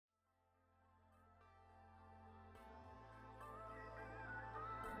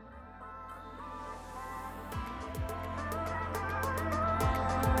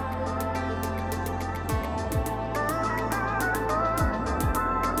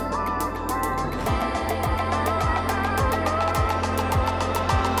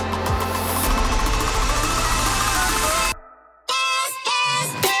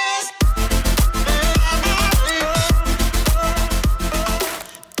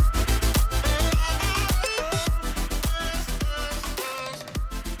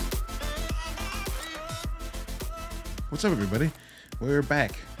What's up, everybody? We're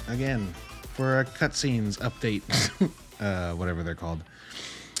back again for a cutscenes update, whatever they're called.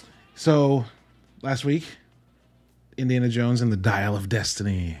 So, last week, Indiana Jones and the Dial of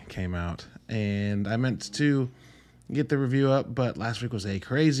Destiny came out, and I meant to get the review up, but last week was a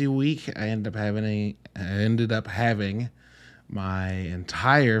crazy week. I ended up having my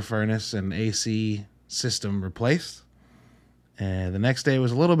entire furnace and AC system replaced, and the next day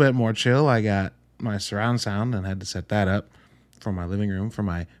was a little bit more chill. I got my surround sound and had to set that up for my living room for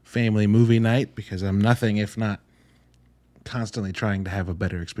my family movie night because I'm nothing if not constantly trying to have a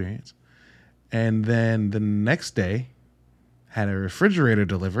better experience. And then the next day had a refrigerator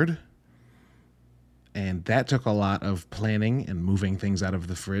delivered, and that took a lot of planning and moving things out of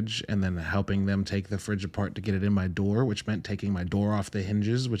the fridge and then helping them take the fridge apart to get it in my door, which meant taking my door off the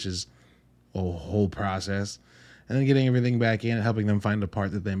hinges, which is a whole process. And then getting everything back in and helping them find a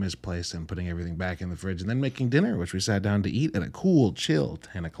part that they misplaced and putting everything back in the fridge. And then making dinner, which we sat down to eat at a cool, chill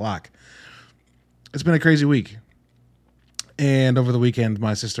 10 o'clock. It's been a crazy week. And over the weekend,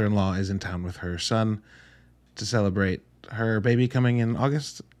 my sister-in-law is in town with her son to celebrate her baby coming in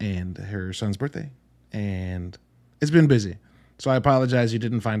August and her son's birthday. And it's been busy. So I apologize you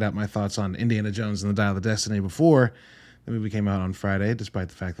didn't find out my thoughts on Indiana Jones and the Dial of Destiny before the movie came out on Friday, despite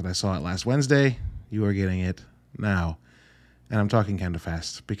the fact that I saw it last Wednesday. You are getting it now. And I'm talking kind of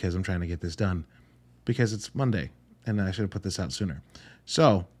fast because I'm trying to get this done because it's Monday and I should have put this out sooner.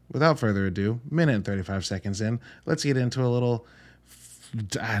 So without further ado, minute and 35 seconds in, let's get into a little,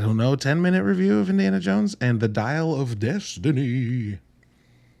 10-minute review of Indiana Jones and the Dial of Destiny.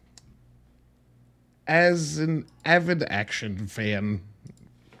 As an avid action fan,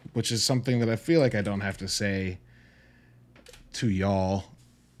 which is something that I feel like I don't have to say to y'all,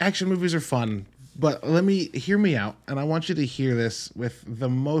 action movies are fun. But hear me out, and I want you to hear this with the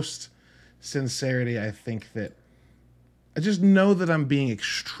most sincerity. I think that I just know that I'm being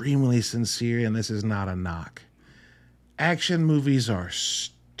extremely sincere, and this is not a knock. Action movies are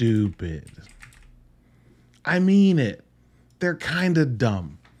stupid. I mean it. They're kind of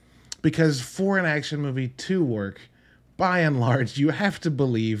dumb. Because for an action movie to work, by and large, you have to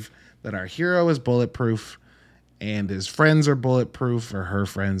believe that our hero is bulletproof, and his friends are bulletproof, or her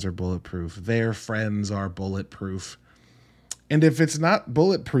friends are bulletproof. Their friends are bulletproof. And if it's not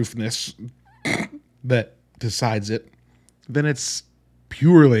bulletproofness that decides it, then it's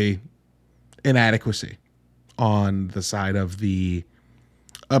purely inadequacy on the side of the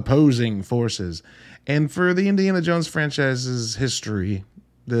opposing forces. And for the Indiana Jones franchise's history,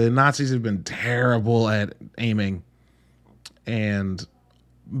 the Nazis have been terrible at aiming and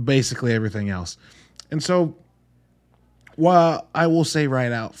basically everything else. And so, while I will say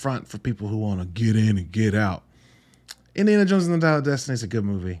right out front for people who want to get in and get out, Indiana Jones and the Dial of Destiny is a good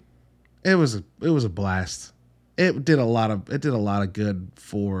movie. It was a blast. It did a lot of good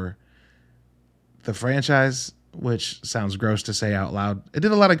for the franchise, which sounds gross to say out loud. It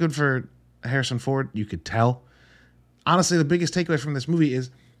did a lot of good for Harrison Ford. You could tell. Honestly, the biggest takeaway from this movie is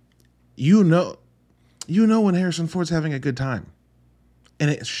you know when Harrison Ford's having a good time,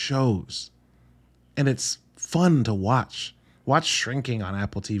 and it shows, and it's fun to watch. Watch Shrinking on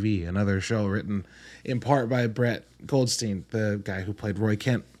Apple TV, another show written in part by Brett Goldstein, the guy who played Roy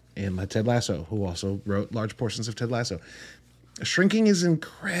Kent in Ted Lasso, who also wrote large portions of Ted Lasso. Shrinking is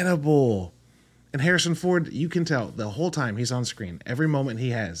incredible. And Harrison Ford, you can tell the whole time he's on screen, every moment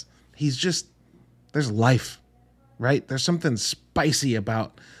he has, there's life, right? There's something spicy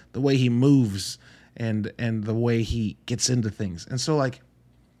about the way he moves and the way he gets into things. And so, like,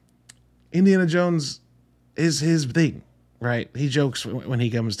 Indiana Jones is his thing, right? He jokes when he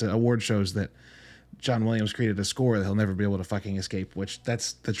comes to award shows that John Williams created a score that he'll never be able to fucking escape, which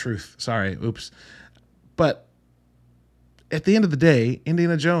that's the truth. Sorry, oops. But at the end of the day,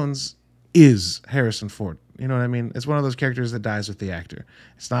 Indiana Jones is Harrison Ford. You know what I mean? It's one of those characters that dies with the actor.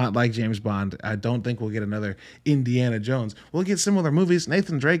 It's not like James Bond. I don't think we'll get another Indiana Jones. We'll get similar movies.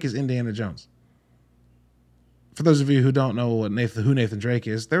 Nathan Drake is Indiana Jones. For those of you who don't know who Nathan Drake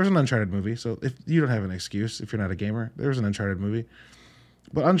is, there was an Uncharted movie. So if you don't have an excuse, if you're not a gamer, there was an Uncharted movie.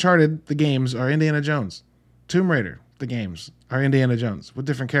 But Uncharted, the games, are Indiana Jones. Tomb Raider, the games, are Indiana Jones with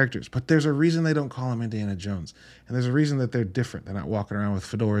different characters. But there's a reason they don't call him Indiana Jones. And there's a reason that they're different. They're not walking around with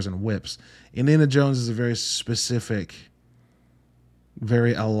fedoras and whips. Indiana Jones is a very specific,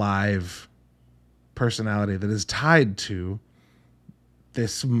 very alive personality that is tied to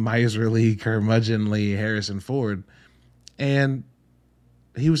this miserly, curmudgeonly Harrison Ford. And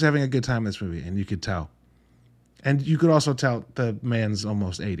he was having a good time in this movie, and you could tell. And you could also tell the man's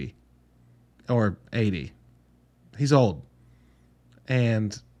almost 80. Or 80. He's old.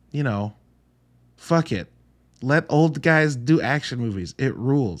 And, fuck it. Let old guys do action movies. It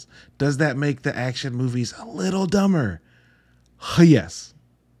rules. Does that make the action movies a little dumber? Yes.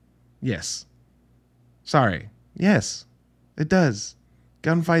 Yes. Sorry. Yes, it does.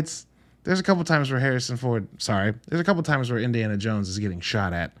 Gunfights. There's a couple times where there's a couple times where Indiana Jones is getting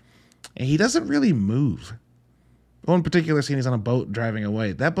shot at, and he doesn't really move. One particular scene, he's on a boat driving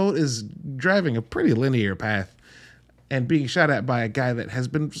away. That boat is driving a pretty linear path and being shot at by a guy that has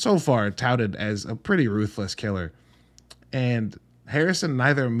been so far touted as a pretty ruthless killer. And Harrison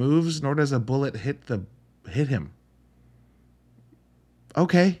neither moves nor does a bullet hit him.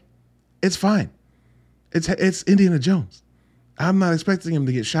 Okay, it's fine. It's Indiana Jones. I'm not expecting him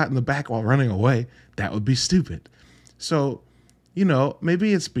to get shot in the back while running away. That would be stupid. So,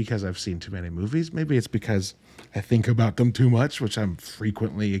 maybe it's because I've seen too many movies. Maybe it's because I think about them too much, which I'm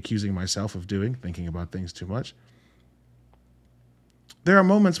frequently accusing myself of doing, thinking about things too much. There are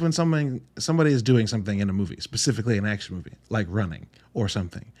moments when somebody is doing something in a movie, specifically an action movie, like running or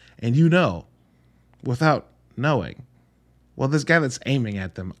something, and without knowing, well, this guy that's aiming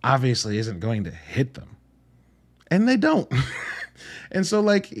at them obviously isn't going to hit them. And they don't. And so,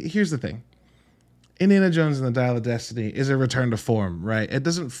 here's the thing. Indiana Jones and the Dial of Destiny is a return to form, right? It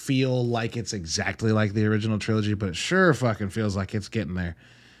doesn't feel like it's exactly like the original trilogy, but it sure fucking feels like it's getting there.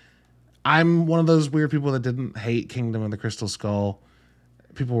 I'm one of those weird people that didn't hate Kingdom of the Crystal Skull.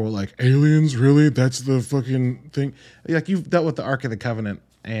 People were like, aliens, really? That's the fucking thing. Like, you've dealt with the Ark of the Covenant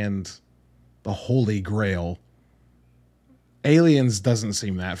and the Holy Grail. Aliens doesn't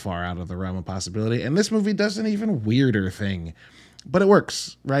seem that far out of the realm of possibility. And this movie does an even weirder thing. But it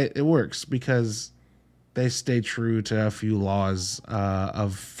works, right? It works because they stay true to a few laws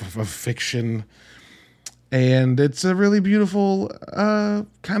of fiction. And it's a really beautiful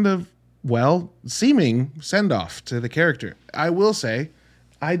seeming send-off to the character. I will say,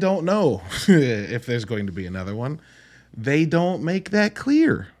 I don't know if there's going to be another one. They don't make that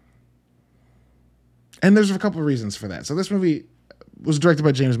clear. And there's a couple of reasons for that. So this movie was directed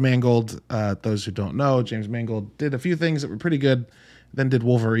by James Mangold. Those who don't know, James Mangold did a few things that were pretty good, then did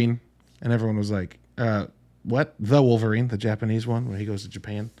Wolverine. And everyone was like, what? The Wolverine, the Japanese one, where he goes to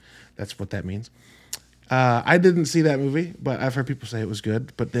Japan. That's what that means. I didn't see that movie, but I've heard people say it was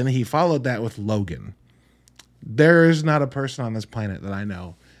good. But then he followed that with Logan. There is not a person on this planet that I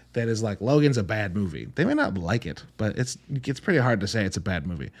know that is like, Logan's a bad movie. They may not like it, but it's pretty hard to say it's a bad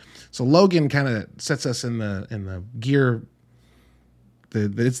movie. So Logan kind of sets us in the gear.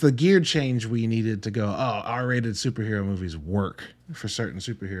 It's the gear change we needed to go, R-rated superhero movies work for certain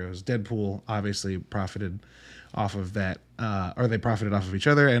superheroes. Deadpool obviously profited off of that, or they profited off of each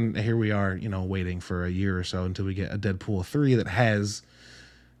other. And here we are, waiting for a year or so until we get a Deadpool 3 that has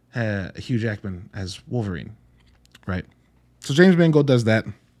Hugh Jackman as Wolverine. Right. So James Mangold does that.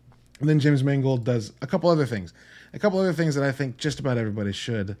 And then James Mangold does a couple other things that I think just about everybody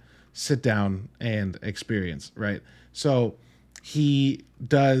should sit down and experience. Right. So he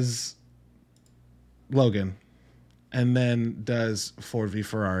does Logan and then does Ford v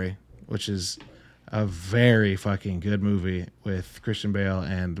Ferrari, which is a very fucking good movie with Christian Bale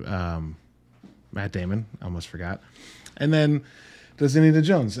and Matt Damon. I almost forgot. And then does Indiana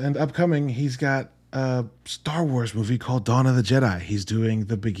Jones. And upcoming, he's got a Star Wars movie called Dawn of the Jedi. He's doing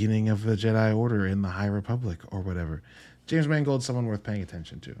the beginning of the Jedi Order in the High Republic or whatever. James Mangold's someone worth paying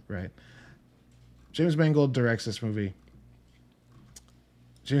attention to, right? James Mangold directs this movie.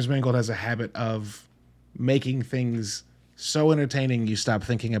 James Mangold has a habit of making things so entertaining you stop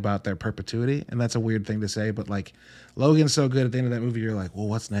thinking about their perpetuity. And that's a weird thing to say, but Logan's so good at the end of that movie, you're like, well,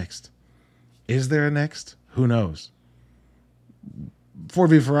 what's next? Is there a next? Who knows?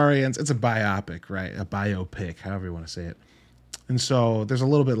 Ford v Ferrari ends. It's a biopic, right? A biopic, however you want to say it. And so there's a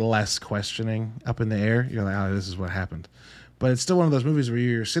little bit less questioning up in the air. You're like, this is what happened. But it's still one of those movies where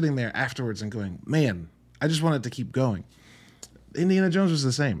you're sitting there afterwards and going, man, I just wanted to keep going. Indiana Jones was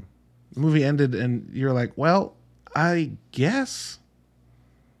the same. The movie ended and you're like, well, I guess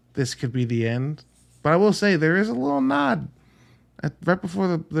this could be the end. But I will say there is a little nod right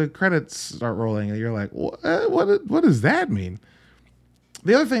before the credits start rolling. And you're like, what does that mean?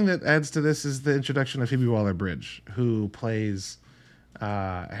 The other thing that adds to this is the introduction of Phoebe Waller-Bridge, who plays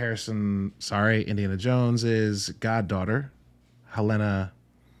Indiana Jones's goddaughter, Helena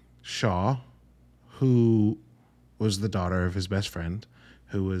Shaw, who was the daughter of his best friend,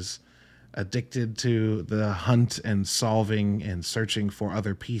 who was addicted to the hunt and solving and searching for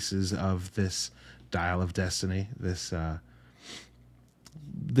other pieces of this Dial of Destiny, this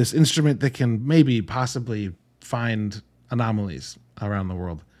instrument that can possibly find anomalies around the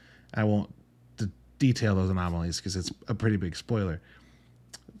world. I won't detail those anomalies because it's a pretty big spoiler.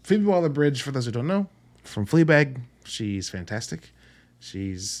 Phoebe Waller-Bridge, for those who don't know, from Fleabag. She's fantastic.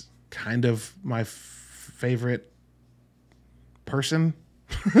 She's kind of my favorite person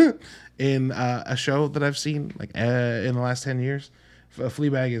in a show that I've seen like in the last 10 years.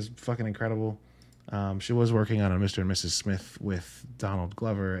 Fleabag is fucking incredible. She was working on a Mr. and Mrs. Smith with Donald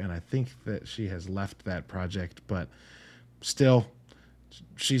Glover, and I think that she has left that project, but still,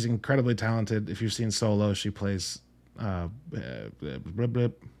 she's incredibly talented. If you've seen Solo, she plays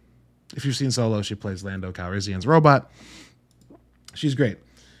if you've seen Solo, she plays Lando Calrissian's robot. She's great.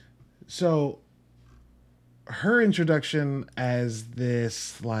 So her introduction as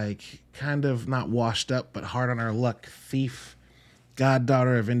this like kind of not washed up but hard on her luck thief,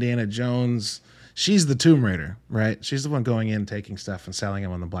 goddaughter of Indiana Jones. She's the Tomb Raider, right? She's the one going in, taking stuff and selling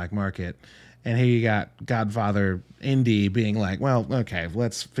them on the black market. And here you got Godfather Indy being like, well, okay,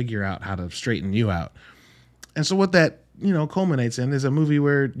 let's figure out how to straighten you out. And so what that, culminates in is a movie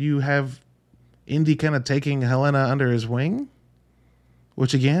where you have Indy kind of taking Helena under his wing,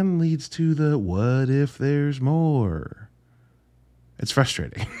 which again leads to the what if there's more? It's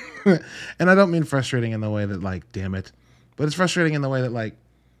frustrating. And I don't mean frustrating in the way that like, damn it, but it's frustrating in the way that like,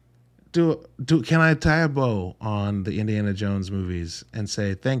 can I tie a bow on the Indiana Jones movies and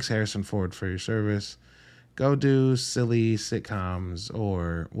say, thanks, Harrison Ford, for your service. Go do silly sitcoms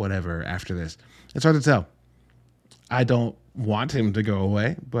or whatever after this. It's hard to tell. I don't want him to go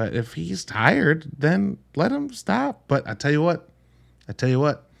away, but if he's tired, then let him stop. But I tell you what,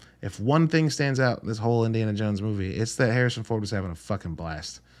 if one thing stands out this whole Indiana Jones movie, it's that Harrison Ford was having a fucking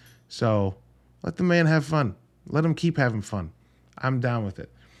blast. So let the man have fun. Let him keep having fun. I'm down with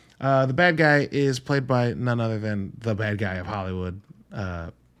it. The bad guy is played by none other than the bad guy of Hollywood,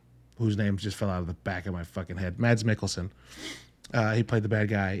 whose name just fell out of the back of my fucking head, Mads Mikkelsen. He played the bad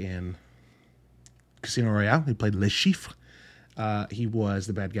guy in Casino Royale. He played Le Chiffre. He was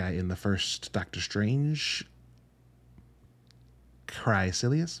the bad guy in the first Doctor Strange.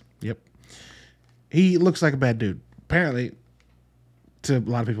 Crycilius. Yep. He looks like a bad dude, apparently, to a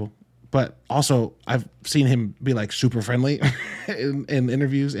lot of people. But also, I've seen him be like super friendly in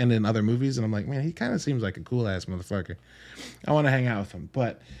interviews and in other movies. And I'm like, man, he kind of seems like a cool ass motherfucker. I want to hang out with him.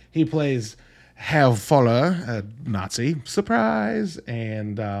 But he plays Herr Voller, a Nazi. Surprise.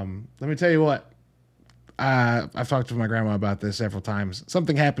 And let me tell you what. I've talked to my grandma about this several times.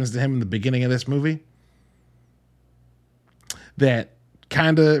 Something happens to him in the beginning of this movie that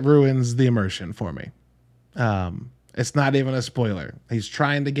kind of ruins the immersion for me. It's not even a spoiler. He's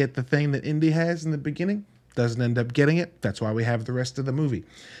trying to get the thing that Indy has in the beginning, doesn't end up getting it. That's why we have the rest of the movie.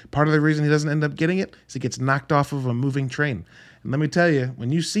 Part of the reason he doesn't end up getting it is he gets knocked off of a moving train. And let me tell you,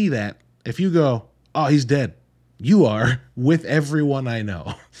 when you see that, if you go, oh, he's dead, you are with everyone I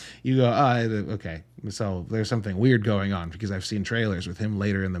know. You go, oh, okay, so there's something weird going on because I've seen trailers with him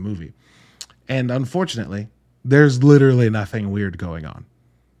later in the movie. And unfortunately, there's literally nothing weird going on.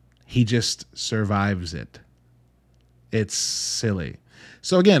 He just survives it. It's silly.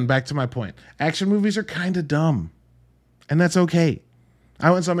 So again, back to my point. Action movies are kind of dumb. And that's okay. I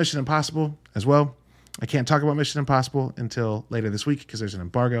went and saw Mission Impossible as well. I can't talk about Mission Impossible until later this week because there's an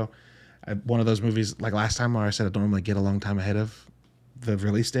embargo. One of those movies, like last time where I said I don't normally get a long time ahead of the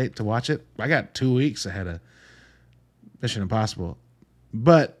release date to watch it. I got 2 weeks ahead of Mission Impossible.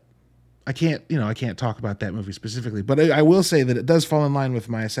 But I can't talk about that movie specifically. But I will say that it does fall in line with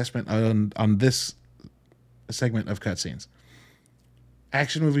my assessment on this segment of cutscenes.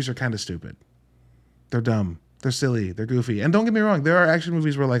 Action movies are kind of stupid. They're dumb. They're silly. They're goofy. And don't get me wrong, there are action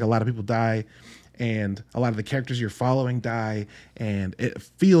movies where like a lot of people die and a lot of the characters you're following die and it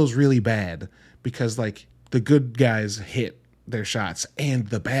feels really bad because like the good guys hit their shots and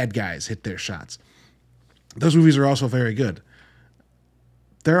the bad guys hit their shots. Those movies are also very good.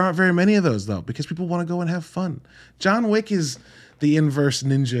 There aren't very many of those though because people want to go and have fun. John Wick is the inverse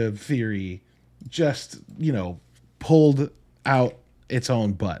ninja theory just, pulled out its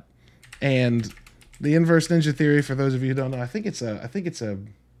own butt. And the inverse ninja theory, for those of you who don't know, I think it's a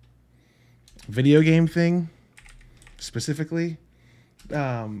video game thing specifically.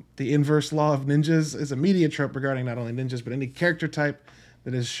 The inverse law of ninjas is a media trope regarding not only ninjas, but any character type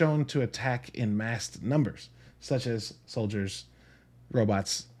that is shown to attack in massed numbers, such as soldiers,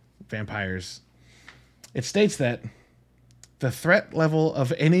 robots, vampires. It states that the threat level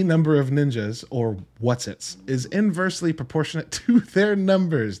of any number of ninjas, or whatsits, is inversely proportionate to their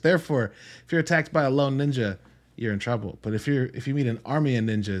numbers. Therefore, if you're attacked by a lone ninja, you're in trouble. But if you meet an army of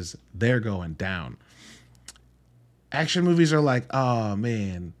ninjas, they're going down. Action movies are like, oh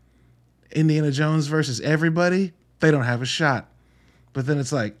man, Indiana Jones versus everybody, they don't have a shot. But then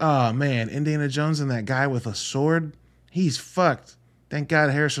it's like, oh man, Indiana Jones and that guy with a sword, he's fucked. Thank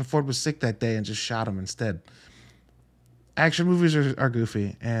God Harrison Ford was sick that day and just shot him instead. Action movies are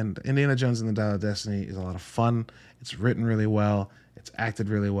goofy, and Indiana Jones and the Dial of Destiny is a lot of fun. It's written really well. It's acted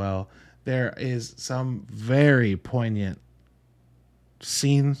really well. There is some very poignant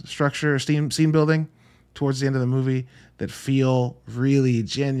scene structure, scene building towards the end of the movie that feel really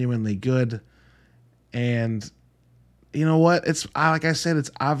genuinely good. And you know what? It's like I said,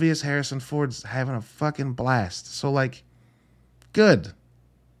 it's obvious Harrison Ford's having a fucking blast. So like, good.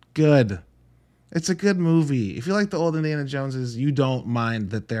 It's a good movie. If you like the old Indiana Joneses, you don't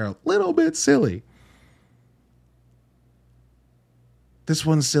mind that they're a little bit silly. This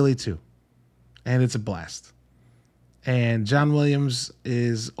one's silly too. And it's a blast. And John Williams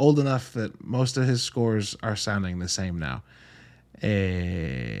is old enough that most of his scores are sounding the same now.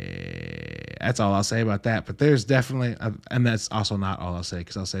 That's all I'll say about that. But there's definitely, and that's also not all I'll say,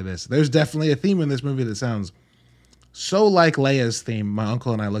 because I'll say this. There's definitely a theme in this movie that sounds so like Leia's theme. My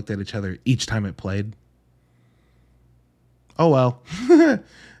uncle and I looked at each other each time it played. Oh, well.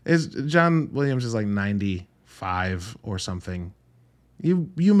 John Williams is like 95 or something.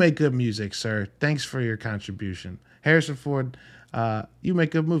 You make good music, sir. Thanks for your contribution. Harrison Ford, you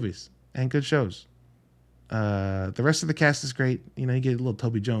make good movies and good shows. The rest of the cast is great. You know, you get a little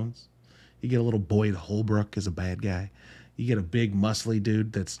Toby Jones. You get a little Boyd Holbrook as a bad guy. You get a big muscly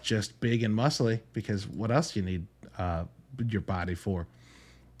dude that's just big and muscly, because what else do you need your body for?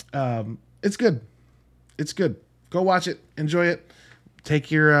 It's good. It's good. Go watch it. Enjoy it. Take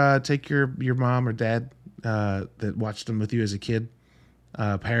your mom or dad that watched them with you as a kid.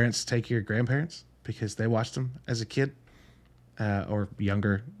 Parents, take your grandparents because they watched them as a kid or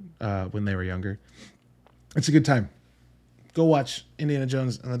younger when they were younger. It's a good time. Go watch Indiana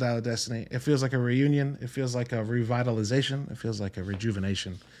Jones and the Dial of Destiny. It feels like a reunion. It feels like a revitalization. It feels like a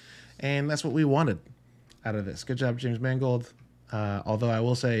rejuvenation. And that's what we wanted out of this. Good job, James Mangold. Although I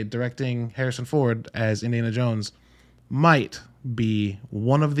will say directing Harrison Ford as Indiana Jones might be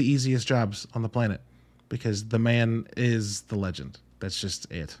one of the easiest jobs on the planet, because the man is the legend. That's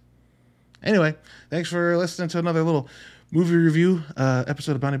just it. Anyway, thanks for listening to another little movie review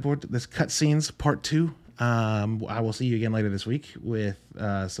episode of Bounty Board. This Cutscenes Part 2. I will see you again later this week with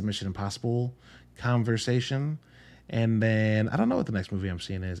some Mission Impossible conversation. And then I don't know what the next movie I'm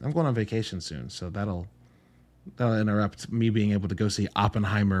seeing is. I'm going on vacation soon, so that'll interrupt me being able to go see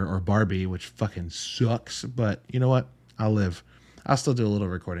Oppenheimer or Barbie, which fucking sucks. But you know what? I'll live. I'll still do a little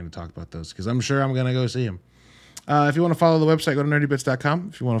recording to talk about those, because I'm sure I'm going to go see them. If you want to follow the website, go to nerdybits.com.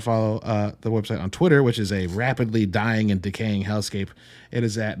 If you want to follow the website on Twitter, which is a rapidly dying and decaying hellscape, it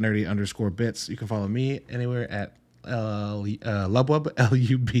is at nerdy_bits. You can follow me anywhere at Lubwub,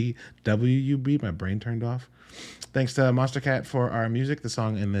 LUBWUB. My brain turned off. Thanks to Monster Cat for our music. The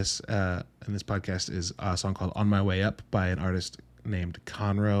song in this podcast is a song called On My Way Up by an artist named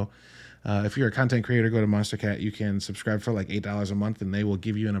Conroe. If you're a content creator, go to Monster Cat. You can subscribe for like $8 a month, and they will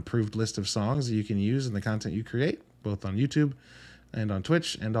give you an approved list of songs that you can use in the content you create, both on YouTube and on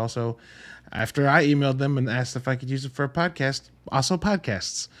Twitch. And also, after I emailed them and asked if I could use it for a podcast, also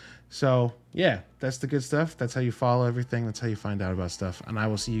podcasts. So yeah, that's the good stuff. That's how you follow everything. That's how you find out about stuff. And I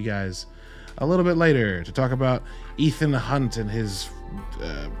will see you guys a little bit later to talk about Ethan Hunt and his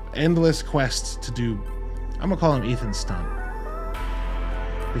endless quest to do, I'm gonna call him Ethan Stunt,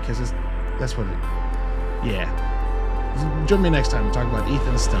 because that's what it, yeah. Join me next time to talk about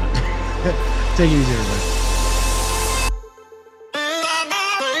Ethan Stunt. Take it easy, everybody.